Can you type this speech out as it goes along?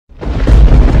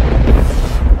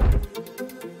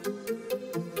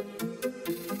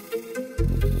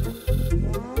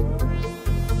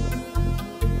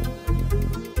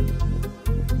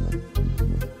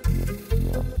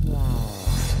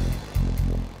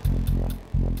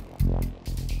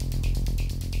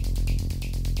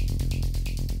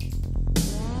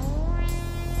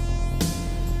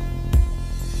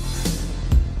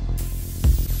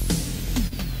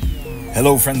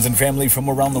Hello friends and family from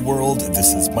around the world,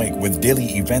 this is Mike with Daily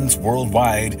Events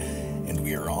Worldwide, and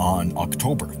we are on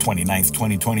October 29th,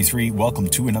 2023. Welcome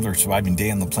to another surviving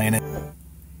day on the planet.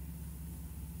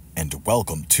 And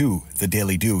welcome to the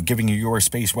Daily Do, giving you your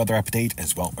space weather update,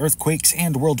 as well earthquakes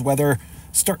and world weather.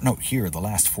 Starting out here the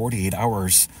last 48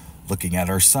 hours, looking at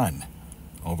our sun.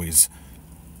 Always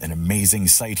an amazing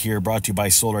sight here, brought to you by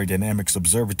Solar Dynamics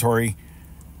Observatory.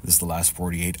 This is the last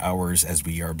 48 hours as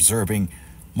we are observing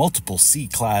multiple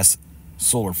C-class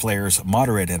solar flares,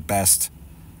 moderate at best.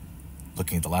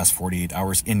 Looking at the last 48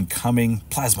 hours, incoming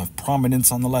plasma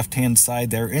prominence on the left-hand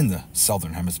side there in the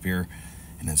southern hemisphere,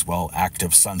 and as well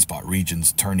active sunspot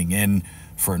regions turning in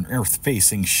for an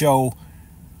Earth-facing show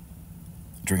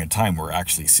during a time we're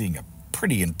actually seeing a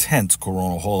pretty intense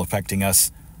coronal hole affecting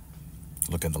us.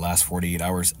 Look at the last 48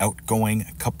 hours, outgoing,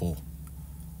 a couple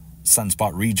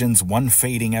sunspot regions, one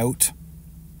fading out.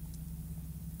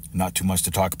 Not too much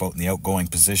to talk about in the outgoing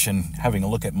position. Having a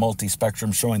look at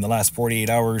Multispectrum, showing the last 48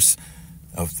 hours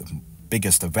of the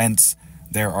biggest events.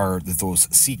 There are those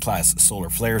C-class solar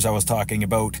flares I was talking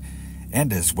about,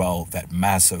 and as well that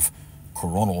massive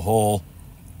coronal hole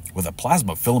with a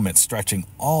plasma filament stretching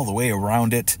all the way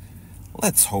around it.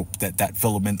 Let's hope that that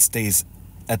filament stays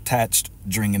attached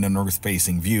during an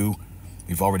Earth-facing view.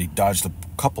 We've already dodged a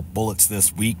couple bullets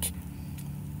this week.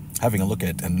 Having a look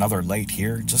at another light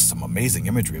here, just some amazing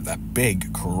imagery of that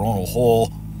big coronal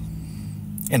hole,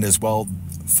 and as well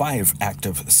 5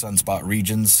 active sunspot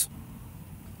regions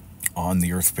on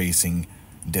the Earth-facing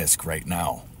disk right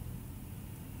now.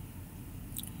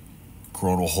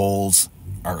 Coronal holes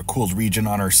are a cooled region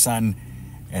on our sun,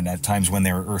 and at times when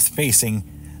they're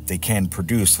Earth-facing, they can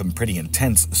produce some pretty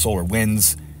intense solar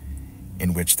winds,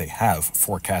 in which they have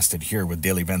forecasted here with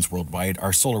daily events worldwide.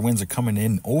 Our solar winds are coming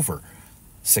in over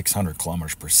 600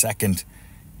 kilometers per second,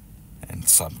 and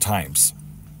sometimes,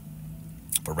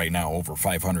 but right now over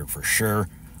 500 for sure.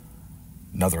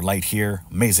 Another light here,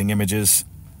 amazing images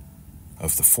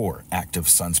of the 4 active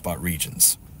sunspot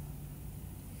regions.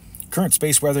 Current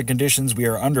space weather conditions, we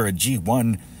are under a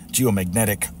G1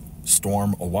 geomagnetic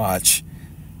storm watch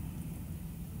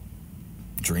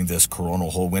during this coronal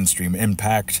hole wind stream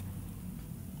impact.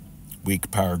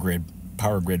 Weak power grid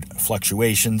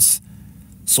fluctuations.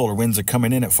 Solar winds are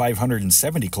coming in at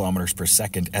 570 kilometers per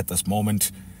second at this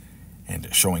moment,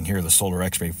 and showing here the solar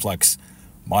X-ray flux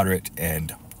moderate,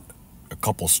 and a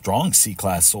couple strong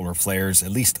C-class solar flares,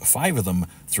 at least 5 of them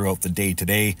throughout the day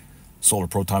today. Solar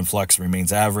proton flux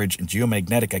remains average, and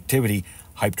geomagnetic activity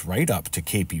hyped right up to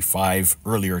KP5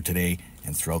 earlier today,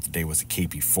 and throughout the day was a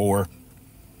KP4.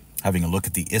 Having a look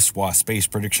at the ISWA space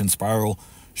prediction spiral,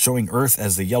 showing Earth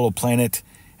as the yellow planet,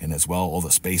 and as well all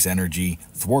the space energy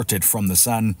thwarted from the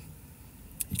sun.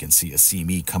 You can see a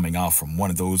CME coming off from one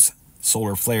of those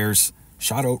solar flares,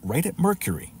 shot out right at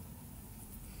Mercury.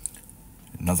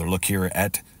 Another look here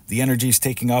at the energies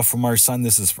taking off from our sun.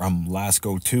 This is from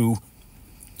LASCO 2,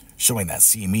 showing that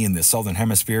CME in the southern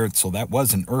hemisphere. So that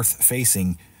was an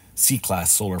Earth-facing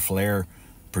C-class solar flare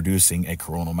producing a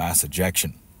coronal mass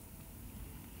ejection.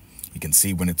 You can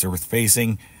see when it's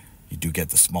Earth-facing, you do get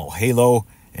the small halo,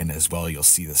 and as well you'll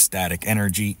see the static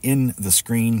energy in the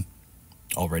screen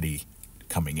already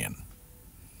coming in.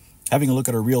 Having a look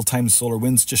at our real-time solar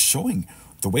winds, just showing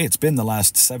the way it's been the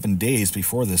last 7 days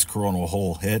before this coronal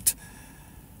hole hit.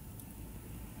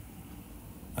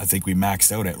 I think we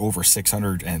maxed out at over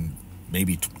 600 and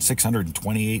maybe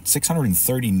 628,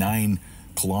 639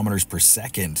 kilometers per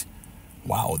second.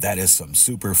 Wow, that is some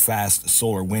super fast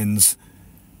solar winds.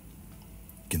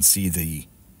 You can see the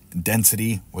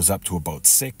density was up to about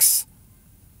 6.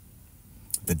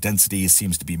 The density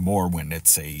seems to be more when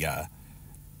it's a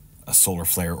solar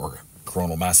flare or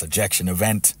coronal mass ejection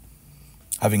event.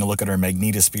 Having a look at our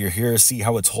magnetosphere here, see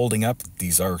how it's holding up.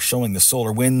 These are showing the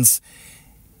solar winds.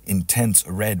 Intense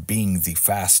red being the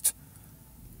fast,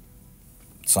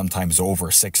 sometimes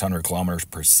over 600 kilometers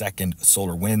per second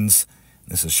solar winds.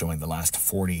 This is showing the last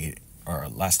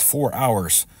 4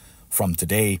 hours from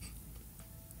today.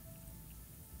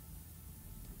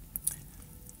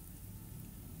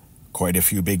 Quite a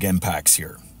few big impacts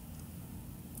here.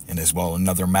 And as well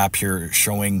another map here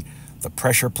showing the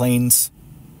pressure planes.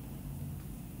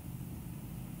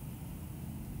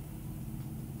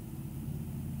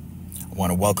 I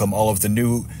want to welcome all of the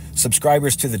new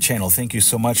subscribers to the channel. Thank you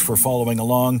so much for following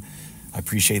along. I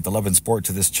appreciate the love and support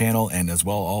to this channel, and as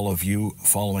well all of you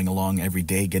following along every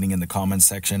day, getting in the comments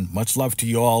section. Much love to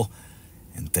you all,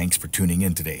 and thanks for tuning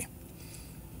in today.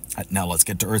 Now let's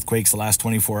get to earthquakes the last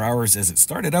 24 hours, as it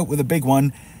started out with a big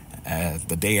one.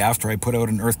 The day after I put out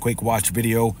an earthquake watch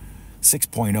video,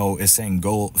 6.0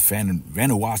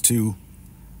 Vanuatu,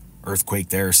 earthquake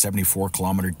there,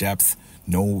 74-kilometer depth.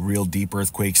 No real deep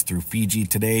earthquakes through Fiji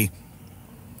today.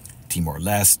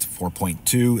 Timor-Leste,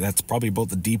 4.2. That's probably about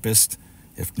the deepest,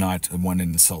 if not the one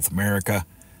in South America.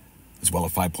 As well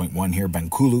as 5.1 here,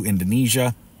 Bengkulu,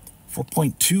 Indonesia.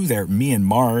 4.2 there,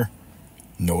 Myanmar,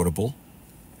 notable.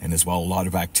 And as well, a lot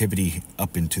of activity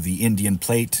up into the Indian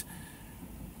plate.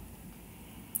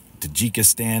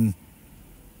 Tajikistan,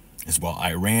 as well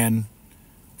Iran,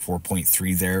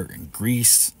 4.3 there in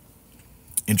Greece.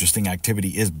 Interesting activity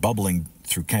is bubbling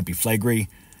through Campi Flegrei.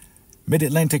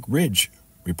 Mid-Atlantic Ridge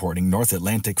reporting North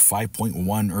Atlantic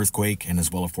 5.1 earthquake, and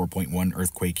as well a 4.1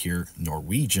 earthquake here,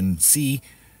 Norwegian Sea.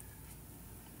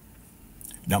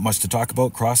 Not much to talk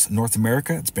about across North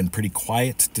America. It's been pretty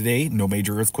quiet today. No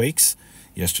major earthquakes.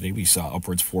 Yesterday we saw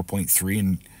upwards 4.3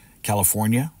 in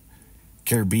California.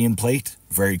 Caribbean plate,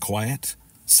 very quiet.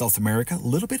 South America, a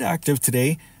little bit active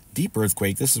today. Deep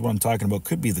earthquake, this is what I'm talking about.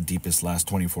 Could be the deepest last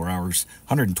 24 hours.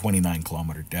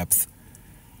 129-kilometer depth.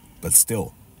 But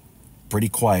still, pretty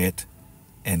quiet.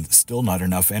 And still not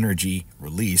enough energy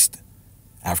released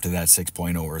after that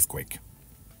 6.0 earthquake.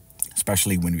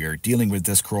 Especially when we are dealing with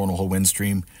this coronal wind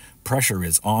stream. Pressure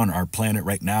is on our planet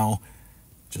right now.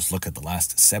 Just look at the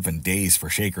last 7 days for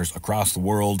shakers across the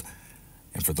world.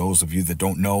 And for those of you that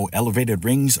don't know, elevated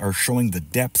rings are showing the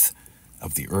depth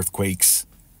of the earthquakes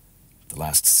the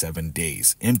last 7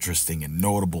 days. Interesting and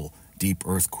notable deep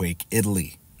earthquake,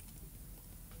 Italy.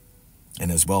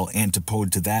 And as well,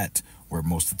 antipode to that, where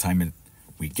most of the time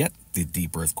we get the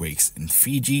deep earthquakes in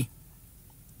Fiji.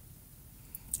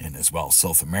 And as well,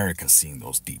 South America seeing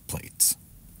those deep plates,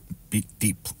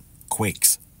 deep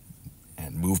quakes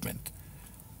and movement.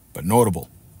 But notable,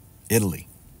 Italy,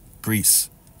 Greece,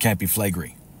 Campi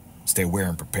Flegrei. Stay aware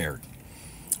and prepared.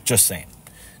 Just saying.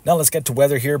 Now let's get to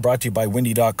weather here, brought to you by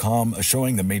windy.com,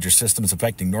 showing the major systems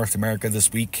affecting North America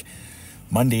this week.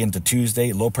 Monday into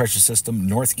Tuesday, low pressure system,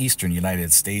 northeastern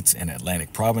United States and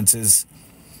Atlantic provinces.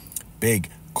 Big,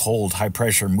 cold, high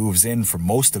pressure moves in for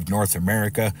most of North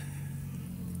America,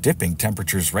 dipping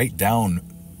temperatures right down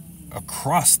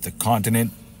across the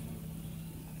continent.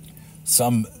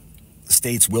 Some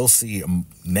states will see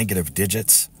negative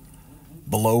digits,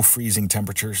 below freezing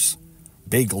temperatures.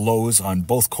 Big lows on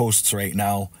both coasts right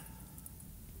now.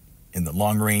 In the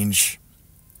long range,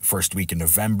 first week in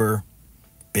November,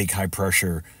 big high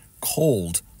pressure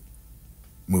cold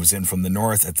moves in from the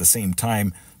north. At the same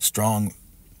time, strong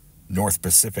North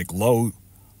Pacific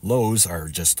lows are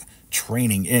just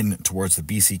training in towards the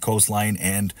BC coastline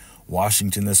and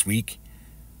Washington this week.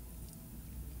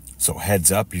 So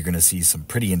heads up, you're going to see some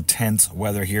pretty intense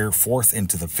weather here, 4th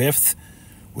into the 5th,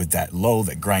 with that low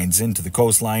that grinds into the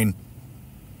coastline.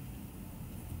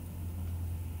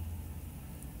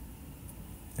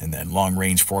 And then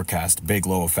long-range forecast, big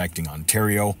low affecting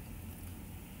Ontario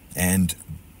and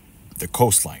the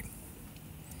coastline.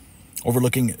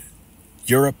 Overlooking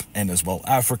Europe and as well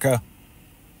Africa,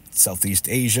 Southeast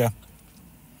Asia.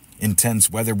 Intense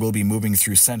weather will be moving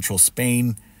through central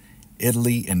Spain,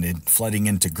 Italy, and flooding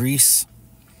into Greece,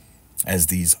 as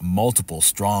these multiple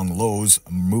strong lows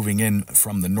moving in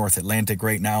from the North Atlantic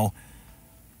right now.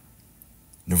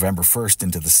 November 1st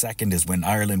into the 2nd is when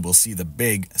Ireland will see the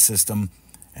big system,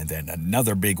 and then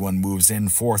another big one moves in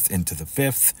 4th into the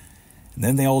 5th, and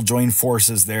then they all join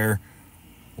forces there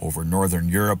over Northern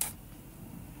Europe,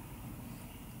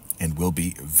 and will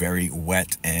be very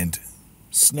wet and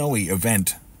snowy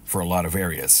event for a lot of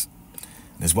areas.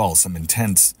 And as well, some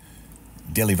intense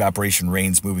daily evaporation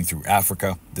rains moving through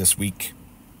Africa this week.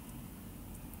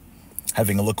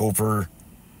 Having a look over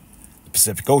the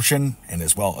Pacific Ocean and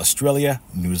as well Australia,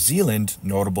 New Zealand,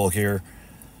 notable here.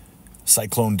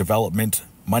 Cyclone development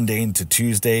Monday into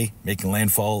Tuesday, making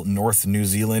landfall north New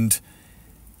Zealand,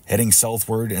 heading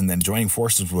southward and then joining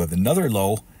forces with another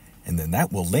low, and then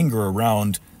that will linger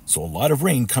around. So a lot of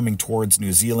rain coming towards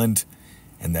New Zealand.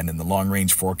 And then in the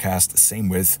long-range forecast, same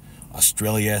with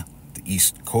Australia, the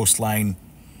east coastline,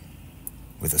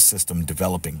 with a system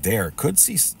developing there. Could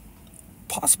see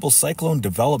possible cyclone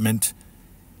development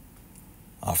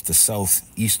off the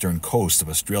southeastern coast of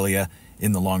Australia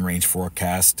in the long-range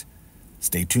forecast.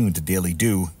 Stay tuned to Daily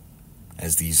Do,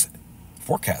 as these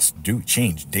forecasts do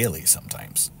change daily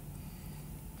sometimes.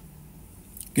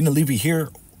 Going to leave you here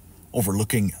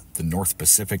overlooking the North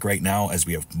Pacific right now, as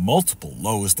we have multiple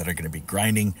lows that are going to be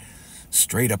grinding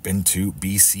straight up into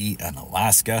BC and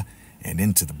Alaska and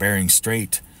into the Bering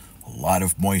Strait. A lot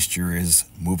of moisture is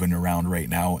moving around right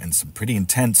now, and some pretty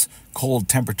intense cold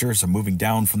temperatures are moving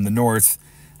down from the north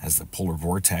as the polar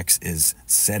vortex is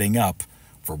setting up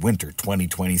for winter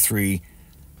 2023.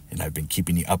 And I've been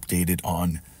keeping you updated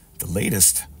on the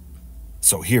latest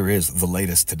So here is the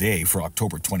latest today for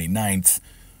October 29th,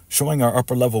 showing our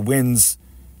upper level winds,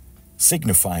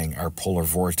 signifying our polar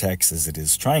vortex as it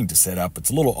is trying to set up. It's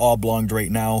a little oblonged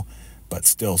right now, but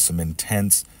still some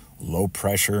intense low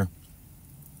pressure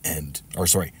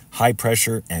high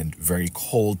pressure and very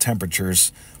cold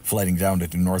temperatures flooding down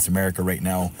into North America right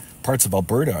now. Parts of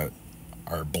Alberta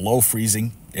are below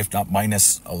freezing, if not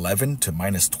minus 11 to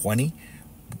minus 20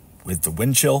 with the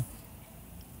wind chill.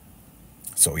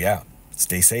 So yeah,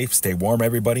 stay safe, stay warm,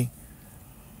 everybody.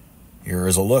 Here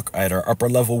is a look at our upper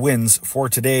level winds for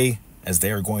today as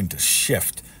they are going to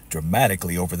shift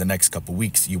dramatically over the next couple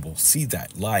weeks. You will see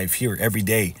that live here every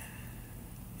day.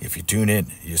 If you tune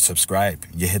in, you subscribe,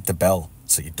 you hit the bell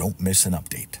so you don't miss an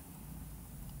update.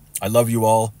 I love you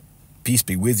all. Peace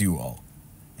be with you all.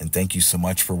 And thank you so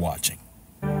much for watching.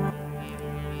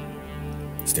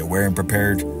 Stay aware and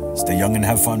prepared. Stay young and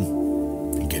have fun.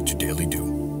 And get your daily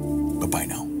dew. Bye-bye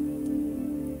now.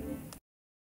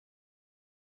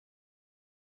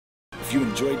 If you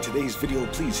enjoyed today's video,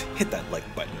 please hit that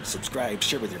like button, subscribe,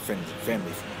 share with your friends and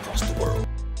family from across the world.